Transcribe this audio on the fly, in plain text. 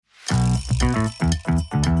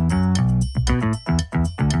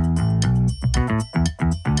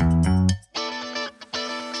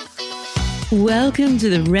Welcome to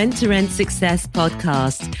the Rent to Rent Success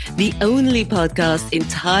podcast, the only podcast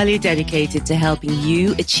entirely dedicated to helping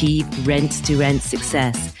you achieve rent to rent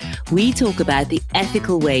success. We talk about the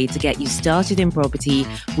ethical way to get you started in property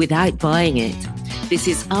without buying it. This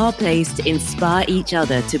is our place to inspire each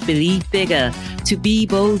other to believe bigger, to be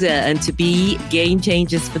bolder, and to be game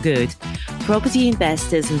changers for good. Property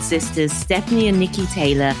investors and sisters Stephanie and Nikki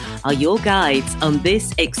Taylor are your guides on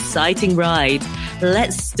this exciting ride.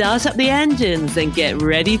 Let's start up the engines and get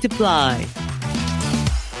ready to fly.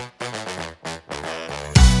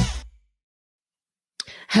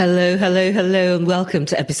 Hello, and welcome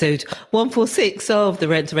to episode 146 of the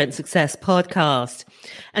Rent to Rent Success podcast.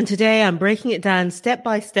 And today I'm breaking it down step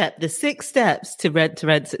by step, the 6 steps to rent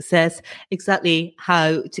success, exactly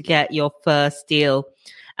how to get your first deal.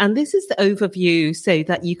 And this is the overview so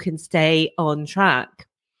that you can stay on track.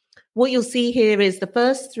 What you'll see here is the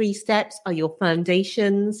first 3 steps are your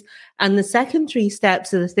foundations, and the second 3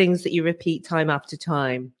 steps are the things that you repeat time after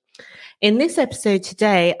time. In this episode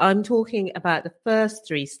today, I'm talking about the first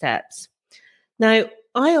 3 steps. Now,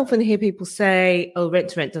 I often hear people say, oh, rent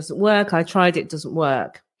to rent doesn't work. I tried it, doesn't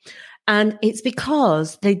work. And it's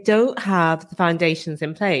because they don't have the foundations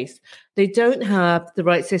in place. They don't have the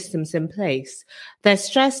right systems in place. They're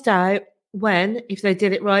stressed out when, if they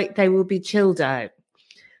did it right, they will be chilled out.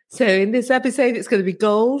 So in this episode, it's going to be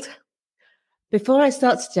gold. Before I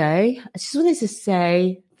start today, I just wanted to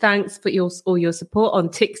say thanks for all your support on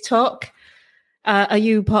TikTok. Are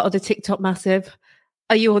you part of the TikTok massive?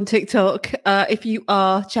 Are you on TikTok? If you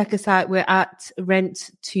are, check us out. We're at Rent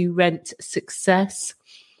to Rent Success.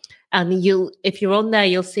 And if you're on there,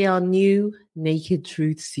 you'll see our new Naked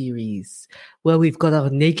Truth series, where we've got our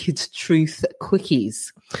Naked Truth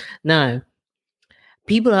quickies. Now,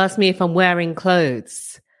 people ask me if I'm wearing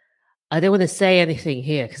clothes. I don't want to say anything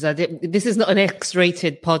here because this is not an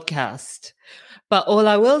X-rated podcast. But all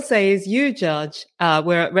I will say is you judge.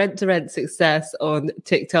 We're at Rent to Rent Success on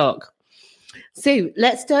TikTok. So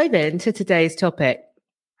let's dive into today's topic.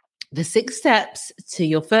 The 6 steps to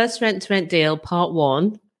your first rent to rent deal, part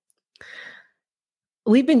 1.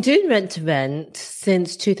 We've been doing rent to rent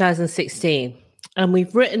since 2016, and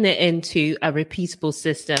we've written it into a repeatable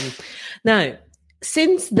system. Now,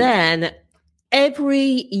 since then,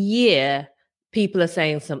 every year, people are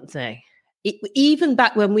saying something. Even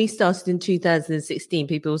back when we started in 2016,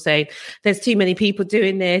 people were saying, there's too many people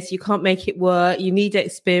doing this. You can't make it work. You need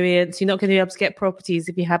experience. You're not going to be able to get properties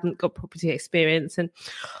if you haven't got property experience and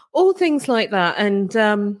all things like that.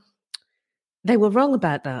 And they were wrong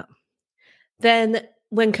about that. Then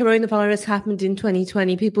when coronavirus happened in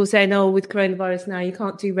 2020, people were saying, oh, with coronavirus now, you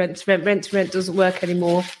can't do rent to rent. Rent to rent doesn't work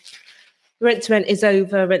anymore. Rent to rent is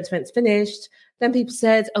over. Rent to rent's finished. Then people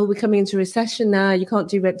said, oh, we're coming into recession now. You can't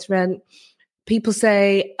do rent to rent. People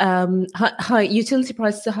say, high utility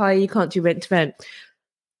prices are high. You can't do rent to rent.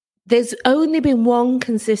 There's only been one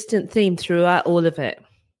consistent theme throughout all of it.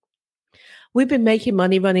 We've been making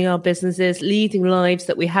money, running our businesses, leading lives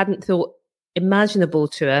that we hadn't thought imaginable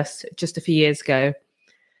to us just a few years ago.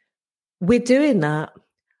 We're doing that.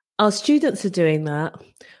 Our students are doing that.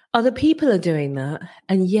 Other people are doing that.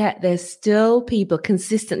 And yet there's still people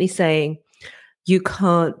consistently saying, you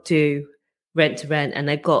can't do rent to rent. And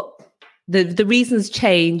they've got the reasons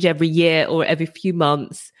change every year or every few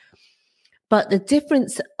months. But the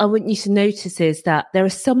difference I want you to notice is that there are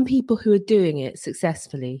some people who are doing it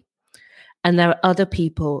successfully. And there are other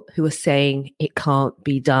people who are saying it can't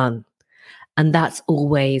be done. And that's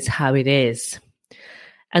always how it is.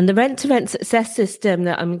 And the rent to rent success system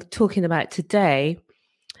that I'm talking about today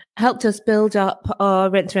helped us build up our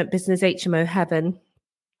rent to rent business, HMO Heaven,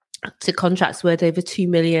 to contracts worth over 2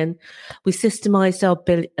 million. We systemized our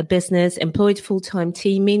business, employed a full-time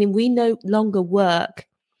team, meaning we no longer work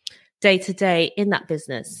day to day in that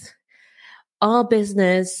business. Our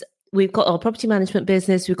business, we've got our property management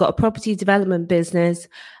business, we've got a property development business,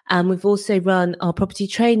 and we've also run our property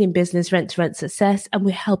training business, Rent to Rent Success, and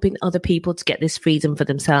we're helping other people to get this freedom for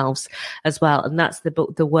themselves as well. And that's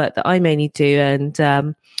the work that I mainly do,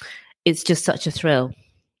 and it's just such a thrill.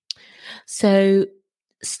 So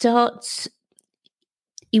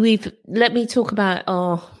let me talk about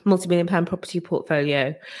our multi-million pound property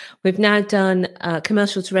portfolio. We've now done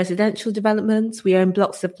commercial to residential developments. We own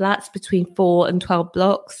blocks of flats between 4 and 12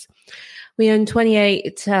 blocks. We own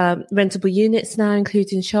 28 rentable units now,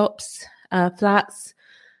 including shops, flats,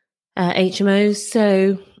 HMOs.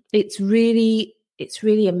 So it's really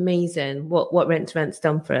amazing what rent to rent's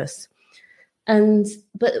done for us.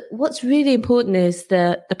 But what's really important is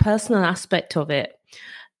the personal aspect of it,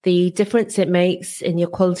 the difference it makes in your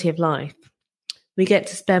quality of life. We get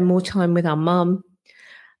to spend more time with our mum.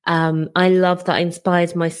 I love that I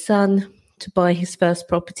inspired my son to buy his first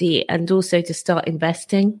property and also to start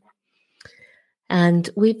investing. And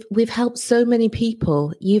we've helped so many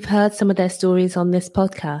people. You've heard some of their stories on this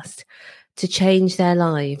podcast to change their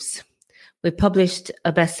lives. We've published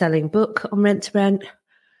a best-selling book on rent to rent.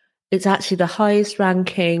 It's actually the highest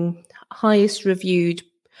ranking, highest reviewed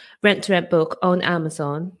rent to rent book on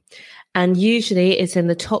Amazon. And usually it's in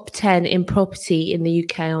the top 10 in property in the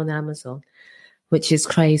UK on Amazon, which is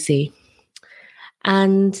crazy.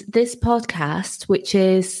 And this podcast, which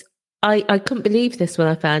is, I couldn't believe this when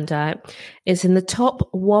I found out, is in the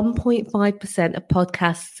top 1.5% of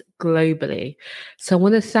podcasts globally. So I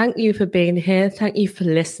want to thank you for being here. Thank you for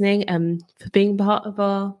listening and for being part of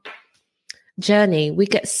our journey. We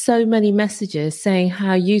get so many messages saying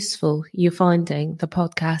how useful you're finding the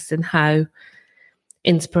podcast and how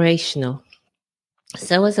inspirational.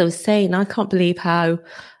 So as I was saying, I can't believe how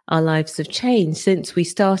our lives have changed since we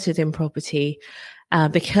started in property,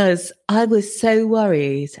 because I was so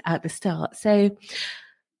worried at the start. So,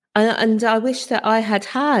 and I wish that I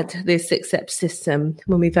had this accept system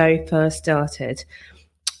when we very first started.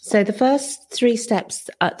 So the first 3 steps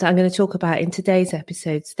that I'm going to talk about in today's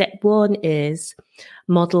episode. Step 1 is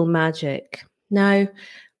model magic. Now,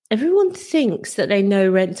 everyone thinks that they know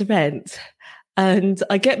rent to rent. And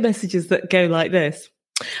I get messages that go like this.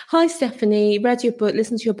 Hi, Stephanie, read your book,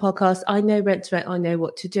 listened to your podcast. I know rent to rent. I know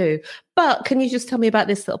what to do. But can you just tell me about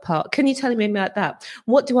this little part? Can you tell me about that?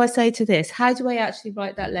 What do I say to this? How do I actually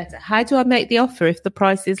write that letter? How do I make the offer if the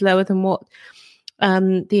price is lower than what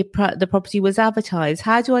the property was advertised?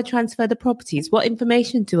 How do I transfer the properties? What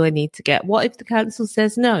information do I need to get? What if the council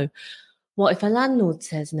says no? What if a landlord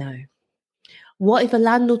says no? What if a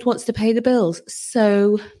landlord wants to pay the bills?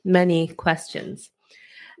 So many questions.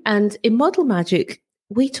 And in Model Magic,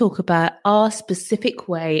 we talk about our specific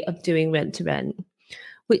way of doing rent to rent,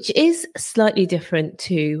 which is slightly different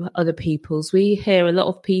to other people's. We hear a lot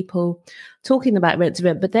of people talking about rent to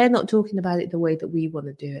rent, but they're not talking about it the way that we want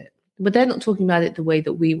to do it. But they're not talking about it the way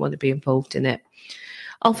that we want to be involved in it.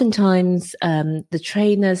 Oftentimes, the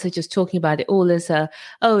trainers are just talking about it all as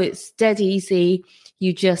it's dead easy.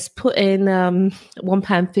 You just put in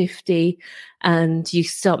 £1.50 and you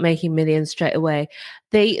start making millions straight away.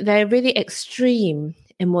 They're really extreme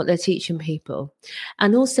in what they're teaching people.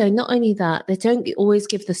 And also, not only that, they don't always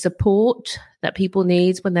give the support that people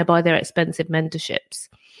need when they buy their expensive mentorships.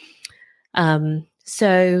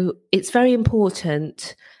 So it's very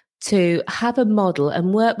important to have a model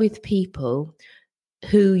and work with people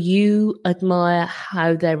who you admire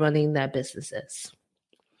how they're running their businesses.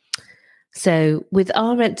 So with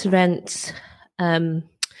our rent to rent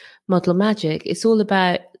Model Magic, it's all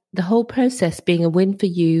about the whole process being a win for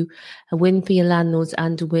you, a win for your landlords,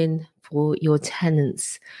 and a win for your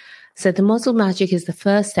tenants. So the Model Magic is the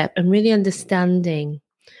first step, and really understanding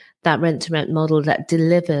that rent to rent model that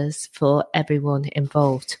delivers for everyone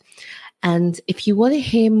involved. And if you want to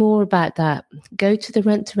hear more about that, go to the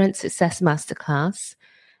Rent to Rent Success Masterclass.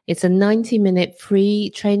 It's a 90-minute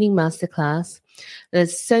free training masterclass.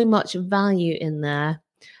 There's so much value in there.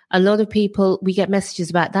 A lot of people, we get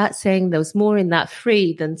messages about that saying there was more in that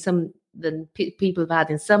free than people have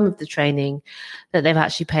had in some of the training that they've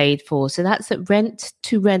actually paid for. So that's at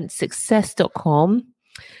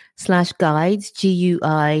renttorentsuccess.com/guides,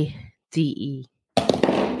 GUIDE.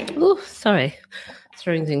 Oh, sorry.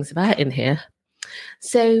 Throwing things about in here.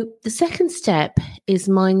 So the second step is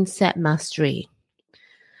mindset mastery.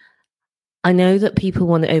 I know that people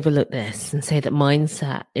want to overlook this and say that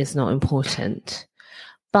mindset is not important,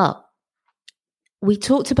 but we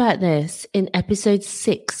talked about this in episode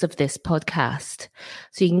 6 of this podcast.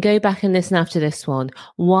 So you can go back and listen after this one.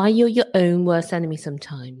 Why you're your own worst enemy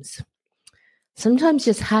sometimes. Sometimes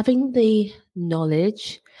just having the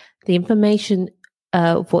knowledge, the information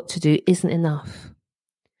of what to do isn't enough.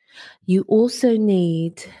 You also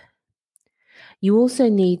need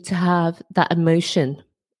to have that emotion.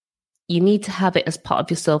 You need to have it as part of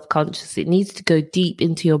your self-conscious. It needs to go deep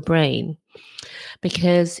into your brain,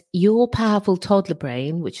 because your powerful toddler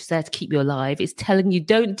brain, which is there to keep you alive, is telling you,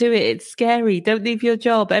 don't do it. It's scary. Don't leave your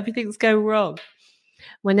job. Everything's going wrong.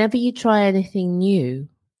 Whenever you try anything new,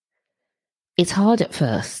 it's hard at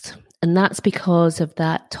first. And that's because of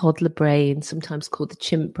that toddler brain, sometimes called the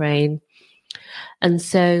chimp brain. And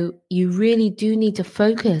so you really do need to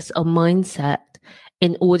focus on mindset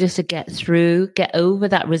in order to get over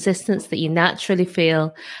that resistance that you naturally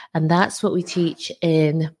feel. And that's what we teach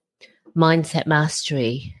in Mindset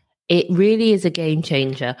Mastery. It really is a game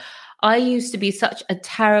changer. I used to be such a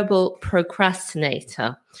terrible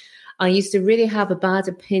procrastinator. I used to really have a bad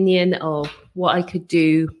opinion of what I could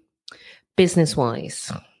do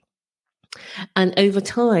business-wise. And over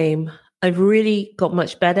time, I've really got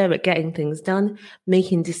much better at getting things done,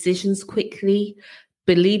 making decisions quickly,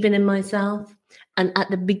 believing in myself. And at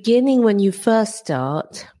the beginning, when you first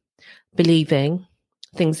start believing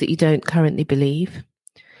things that you don't currently believe,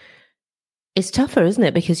 it's tougher, isn't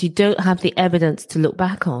it? Because you don't have the evidence to look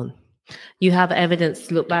back on. You have evidence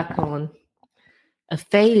to look back on a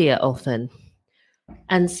failure often.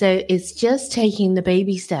 And so it's just taking the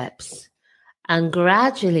baby steps and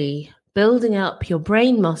gradually building up your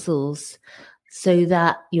brain muscles so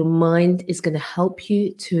that your mind is going to help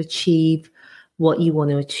you to achieve what you want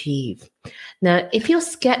to achieve. Now, if you're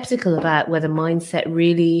skeptical about whether mindset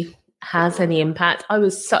really has any impact, I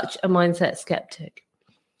was such a mindset skeptic.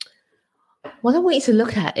 What I want you to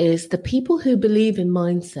look at is the people who believe in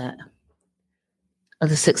mindset are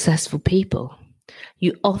the successful people.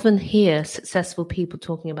 You often hear successful people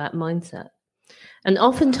talking about mindset. And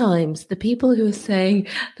oftentimes, the people who are saying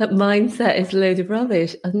that mindset is a load of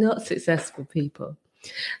rubbish are not successful people.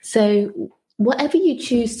 So whatever you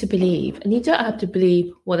choose to believe, and you don't have to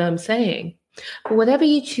believe what I'm saying, but whatever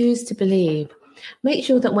you choose to believe, make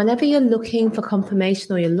sure that whenever you're looking for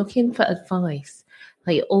confirmation or you're looking for advice,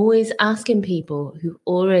 that you're always asking people who've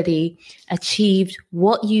already achieved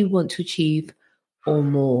what you want to achieve or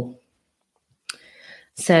more.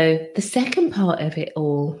 So the second part of it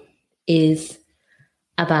all is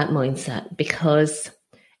about mindset, because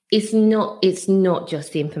it's not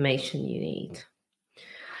just the information you need.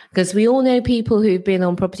 Because we all know people who've been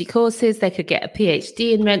on property courses, they could get a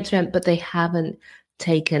PhD in rent to rent, but they haven't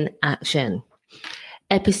taken action.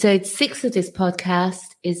 Episode 6 of this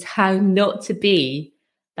podcast is how not to be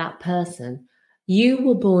that person. You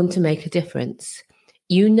were born to make a difference.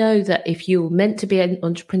 You know that if you're meant to be an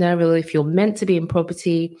entrepreneurial, if you're meant to be in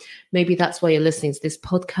property, maybe that's why you're listening to this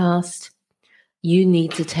podcast, you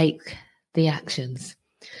need to take the actions.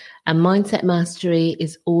 And mindset mastery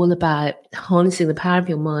is all about harnessing the power of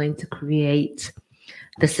your mind to create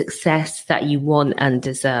the success that you want and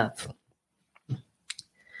deserve.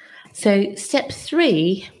 So step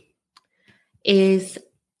 3 is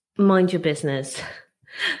mind your business.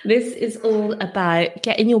 This is all about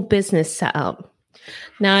getting your business set up.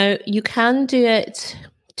 Now, you can do it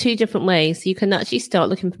 2 different ways. You can actually start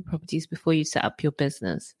looking for properties before you set up your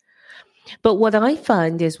business. But what I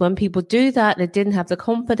find is when people do that, they didn't have the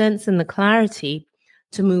confidence and the clarity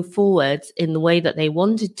to move forward in the way that they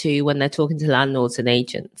wanted to when they're talking to landlords and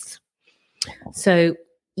agents. So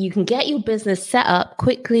you can get your business set up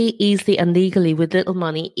quickly, easily, and legally with little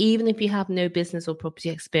money, even if you have no business or property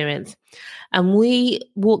experience. And we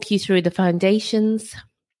walk you through the foundations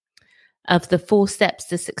of the 4 steps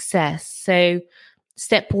to success. So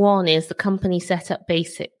step 1 is the company setup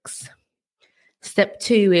basics. Step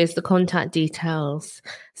 2 is the contact details.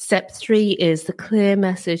 Step 3 is the clear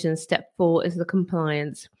message. And step 4 is the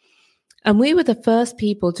compliance. And we were the first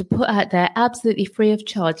people to put out there absolutely free of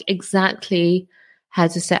charge exactly how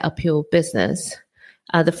to set up your business,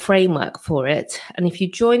 the framework for it. And if you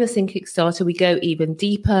join us in Kickstarter, we go even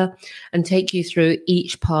deeper and take you through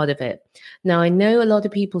each part of it. Now, I know a lot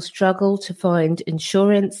of people struggle to find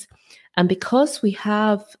insurance. And because we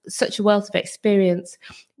have such a wealth of experience,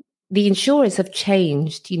 the insurers have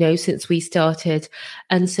changed, since we started.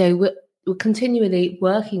 And so we're continually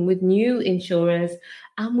working with new insurers,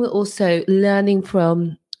 and we're also learning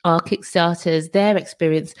from our Kickstarters, their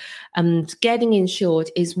experience, and getting insured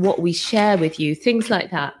is what we share with you. Things like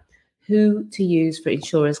that, who to use for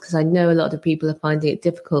insurers, because I know a lot of people are finding it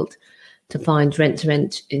difficult to find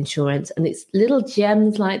rent-to-rent insurance. And it's little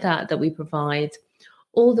gems like that we provide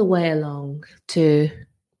all the way along to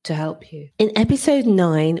help you. In episode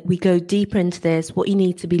 9, we go deeper into this, what you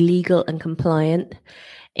need to be legal and compliant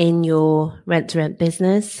in your rent-to-rent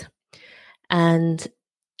business. And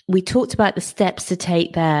we talked about the steps to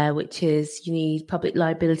take there, which is you need public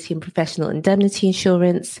liability and professional indemnity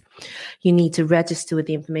insurance. You need to register with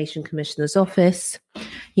the Information Commissioner's Office.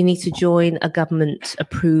 You need to join a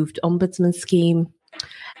government-approved ombudsman scheme.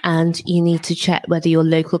 And you need to check whether your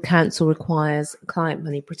local council requires client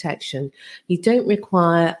money protection. You don't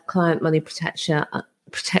require client money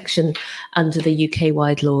protection under the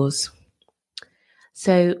UK-wide laws.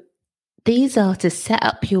 So these are to set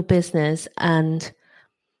up your business. And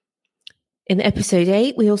in episode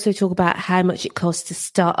 8, we also talk about how much it costs to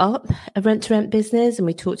start up a rent-to-rent business. And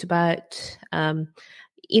we talked about,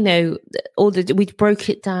 we broke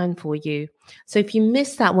it down for you. So if you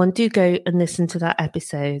missed that one, do go and listen to that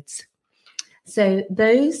episode. So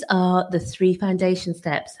those are the 3 foundation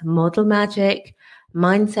steps: model magic,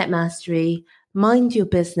 mindset mastery, mind your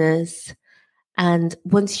business. And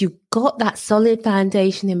once you've got that solid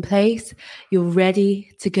foundation in place, you're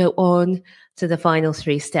ready to go on to the final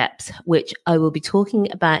 3 steps, which I will be talking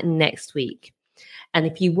about next week. And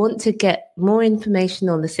if you want to get more information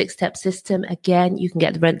on the 6-step system, again, you can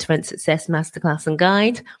get the Rent to Rent Success Masterclass and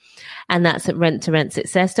Guide. And that's at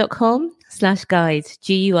renttoRentSuccess.com/guide,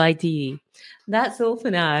 GUIDE. That's all for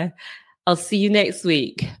now. I'll see you next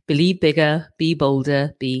week. Believe bigger, be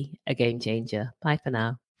bolder, be a game changer. Bye for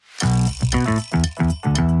now.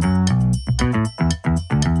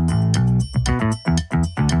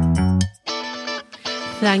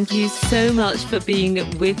 Thank you so much for being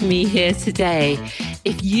with me here today.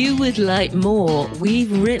 If you would like more,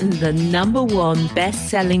 we've written the #1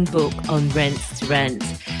 best-selling book on Rent to Rent.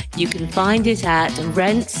 You can find it at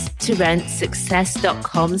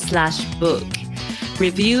renttoRentSuccess.com/book.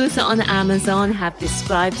 Reviewers on Amazon have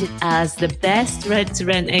described it as the best Rent to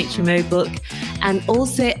Rent HMO book and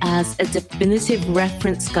also as a definitive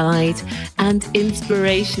reference guide and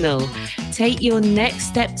inspirational. Take your next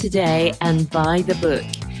step today and buy the book.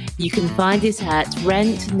 You can find it at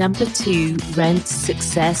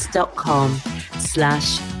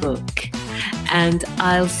renttoRentSuccess.com/book. And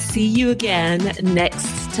I'll see you again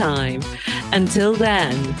next time. Until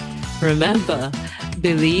then, remember,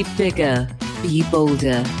 believe bigger, be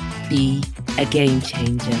bolder, be a game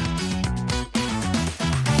changer.